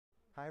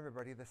Hi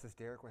everybody, this is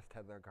Derek with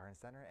Tedler Garden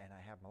Center and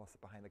I have Melissa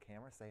behind the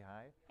camera. Say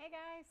hi. Hey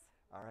guys.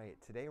 All right,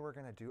 today we're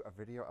going to do a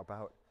video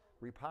about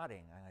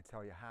repotting. I'm going to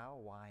tell you how,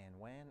 why, and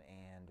when,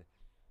 and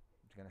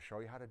I'm going to show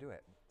you how to do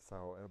it.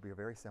 So it'll be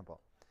very simple.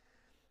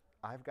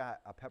 I've got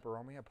a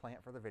peperomia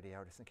plant for the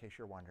video, just in case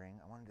you're wondering.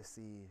 I wanted to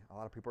see, a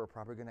lot of people are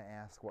probably going to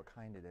ask what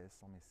kind it is.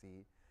 Let me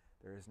see.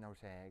 There is no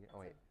tag. Oh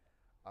wait,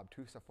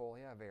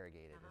 obtusifolia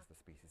variegated is the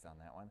species on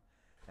that one.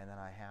 And then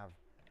I have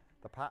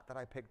the pot that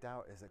I picked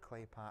out is a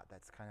clay pot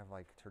that's kind of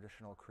like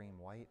traditional cream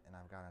white, and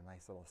I've got a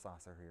nice little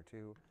saucer here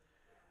too.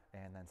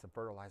 And then some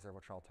fertilizer,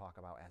 which I'll talk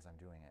about as I'm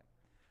doing it.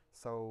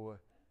 So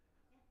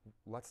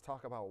let's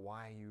talk about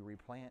why you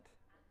replant.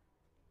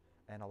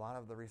 And a lot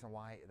of the reason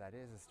why that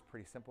is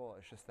pretty simple.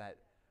 It's just that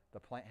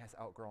the plant has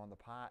outgrown the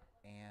pot,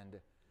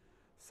 and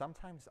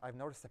sometimes I've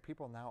noticed that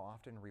people now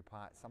often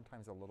repot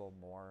sometimes a little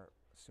more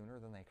sooner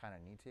than they kind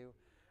of need to.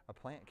 A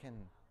plant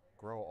can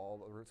grow,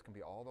 the roots can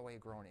be all the way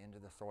grown into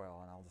the soil,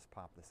 and I'll just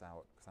pop this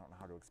out because I don't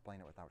know how to explain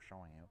it without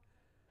showing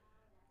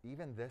you.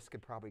 Even this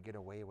could probably get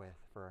away with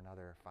for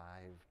another 5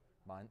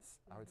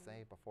 months, I would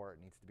say, before it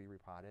needs to be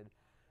repotted.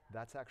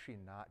 That's actually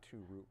not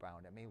too root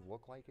bound. It may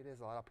look like it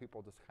is. A lot of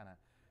people just kind of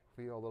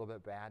feel a little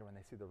bit bad when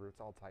they see the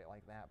roots all tight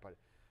like that, but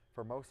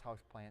for most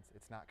house plants,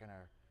 it's not going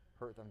to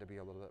hurt them to be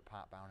a little bit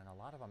pot bound, and a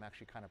lot of them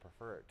actually kind of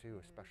prefer it too,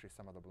 especially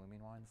some of the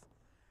blooming ones.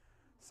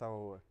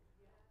 So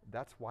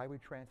that's why we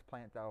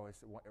transplant, though,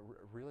 is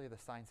really the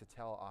signs to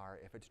tell are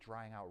if it's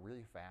drying out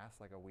really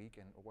fast, like a week,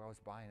 and goes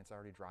by and it's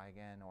already dry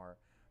again, or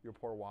you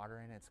pour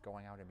water in, it's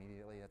going out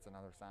immediately, that's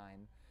another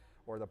sign.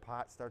 Or the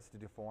pot starts to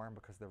deform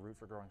because the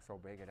roots are growing so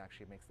big, it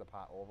actually makes the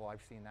pot oval.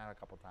 I've seen that a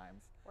couple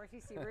times. Or if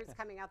you see roots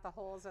coming out the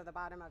holes or the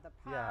bottom of the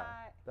pot. Yeah,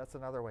 that's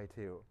another way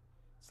too.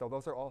 So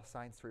those are all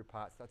signs to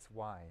repots, that's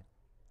why.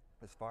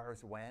 As far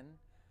as when,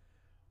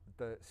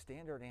 the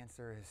standard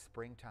answer is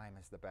springtime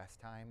is the best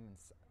time, and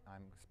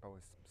I'm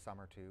suppose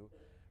summer too.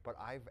 But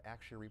I've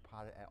actually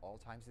repotted at all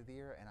times of the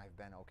year, and I've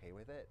been okay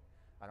with it.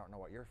 I don't know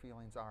what your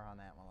feelings are on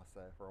that,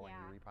 Melissa, for when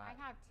you repot. I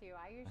have too.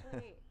 I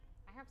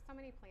have so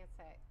many plants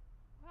that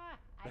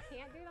I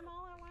can't do them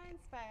all at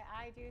once, but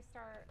I do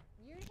start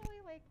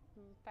usually like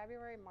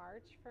February,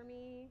 March for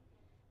me,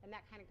 and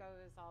that kind of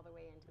goes all the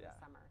way into the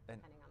summer,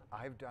 depending on the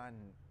plant. I've done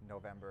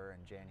November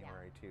and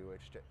January too.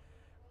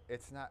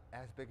 It's not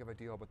as big of a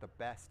deal, but the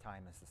best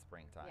time is the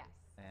springtime. Yes.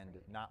 And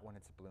not when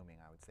it's blooming,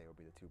 I would say, would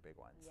be the two big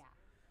ones. Yeah.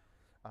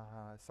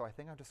 So I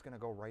think I'm just going to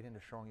go right into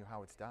showing you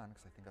how it's done,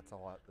 because I think that's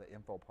all the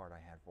info part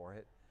I had for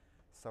it.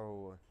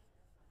 So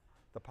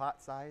the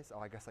pot size,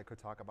 I guess I could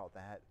talk about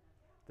that.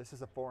 This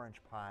is a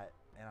 4-inch pot,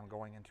 and I'm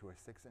going into a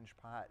 6-inch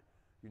pot.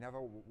 You never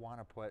want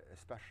to put,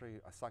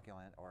 especially a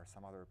succulent or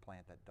some other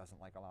plant that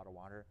doesn't like a lot of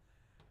water,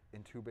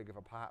 in too big of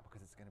a pot,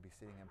 because it's going to be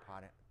sitting in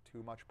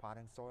too much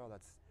potting soil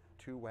that's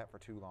too wet for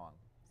too long.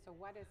 So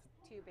what is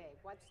too big?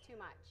 What's too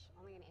much?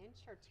 Only an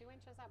inch or 2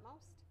 inches at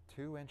most?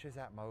 2 inches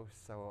at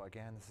most. So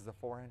again, this is a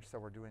 4-inch, so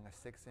we're doing a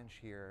 6-inch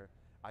here.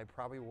 I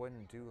probably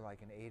wouldn't do like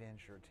an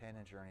 8-inch or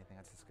 10-inch or anything.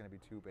 That's just going to be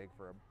too big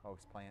for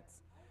most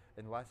plants,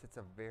 unless it's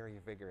a very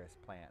vigorous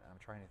plant. I'm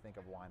trying to think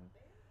of one.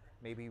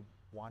 Maybe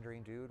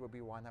Wandering Dude would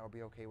be one that would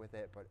be okay with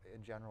it, but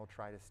in general,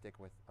 try to stick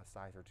with a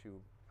size or two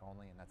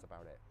only, and that's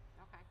about it.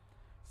 Okay.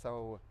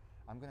 So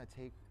I'm going to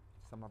take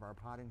some of our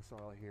potting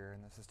soil here,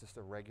 and this is just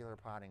a regular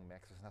potting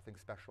mix. There's nothing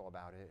special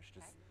about it. It's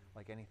just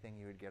like anything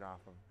you would get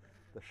off of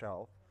the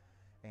shelf.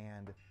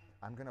 And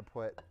I'm going to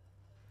put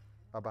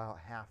about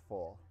half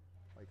full,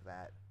 like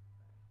that,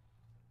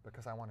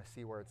 because I want to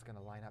see where it's going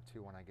to line up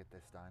to when I get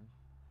this done.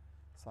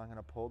 So I'm going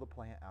to pull the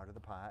plant out of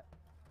the pot,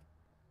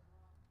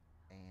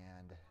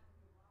 and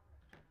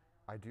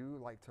I do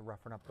like to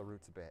roughen up the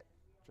roots a bit,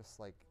 just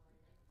like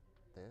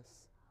this.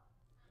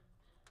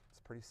 It's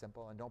pretty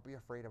simple, and don't be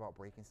afraid about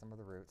breaking some of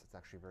the roots. It's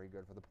actually very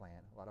good for the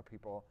plant. A lot of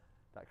people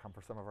that come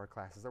for some of our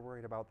classes are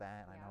worried about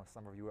that, and I know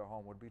some of you at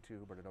home would be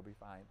too, but it'll be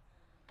fine.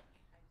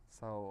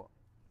 So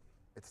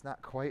it's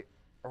not quite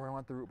where I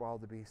want the root ball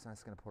to be, so I'm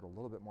just going to put a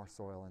little bit more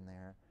soil in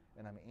there,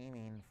 and I'm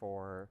aiming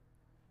for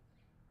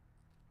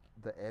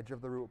the edge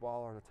of the root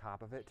ball or the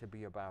top of it to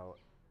be about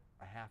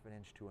a ½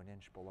 inch to an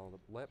inch below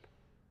the lip.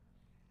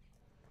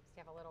 So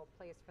you have a little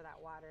place for that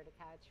water to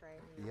catch,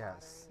 right?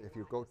 Yes, if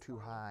you go too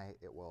high,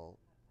 it will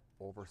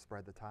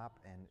overspread the top,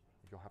 and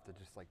you'll have to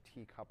just like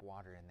teacup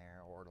water in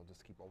there, or it'll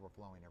just keep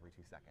overflowing every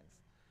 2 seconds.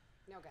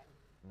 No good.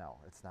 No,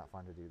 it's not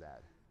fun to do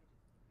that.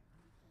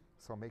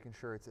 So making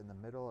sure it's in the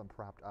middle and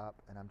propped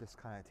up, and I'm just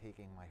kind of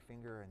taking my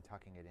finger and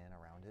tucking it in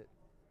around it.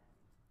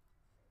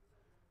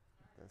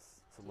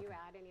 Do you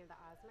add any of the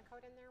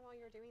Osmocote in there while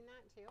you're doing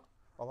that too?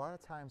 A lot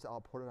of times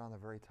I'll put it on the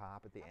very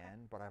top at the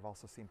end, but I've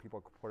also seen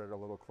people put it a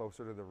little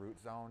closer to the root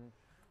zone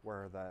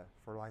where the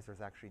fertilizer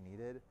is actually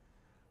needed.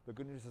 The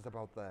good news is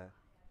about the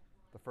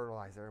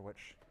fertilizer,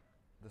 which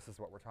this is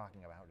what we're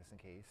talking about, just in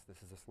case.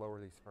 This is a slow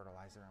release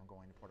fertilizer I'm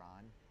going to put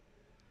on.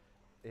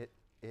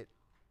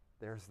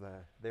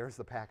 There's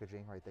the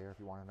packaging right there if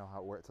you want to know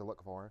where to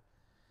look for.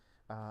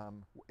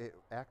 It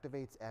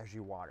activates as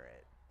you water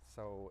it.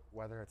 So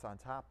whether it's on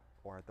top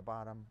or at the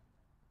bottom,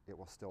 it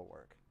will still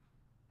work.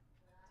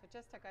 So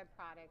just a good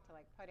product to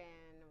like put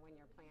in when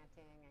you're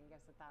planting and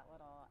gives it that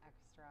little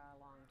extra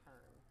long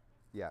term.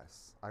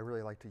 Yes, I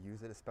really like to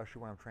use it,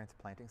 especially when I'm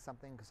transplanting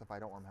something, because if I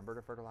don't remember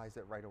to fertilize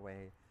it right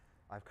away,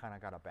 I've kind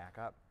of got a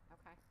backup.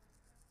 Okay.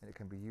 And it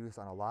can be used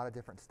on a lot of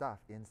different stuff,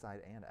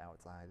 inside and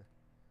outside.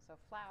 So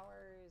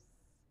flowers,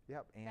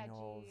 Yep,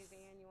 annuals. veggies,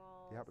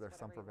 annuals. Yep, there's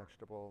some whatever for you want.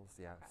 vegetables,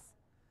 yes. Okay.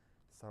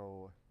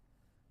 So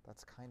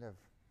that's kind of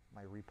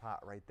my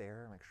repot right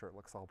there. Make sure it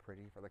looks all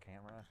pretty for the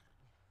camera.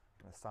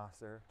 And a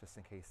saucer, just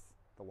in case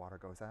the water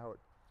goes out.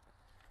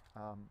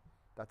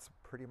 That's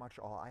pretty much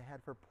all I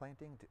had for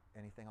planting.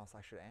 Anything else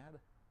I should add?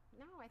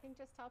 No, I think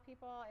just tell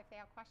people if they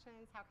have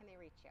questions, how can they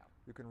reach you?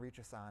 You can reach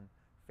us on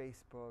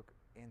Facebook,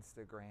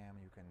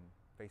 Instagram. You can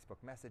Facebook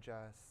message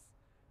us.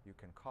 You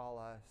can call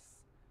us.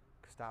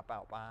 Stop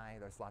out by.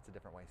 There's lots of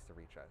different ways to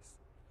reach us.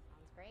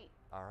 Sounds great.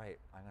 All right,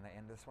 I'm going to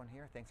end this one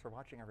here. Thanks for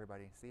watching,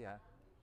 everybody. See ya.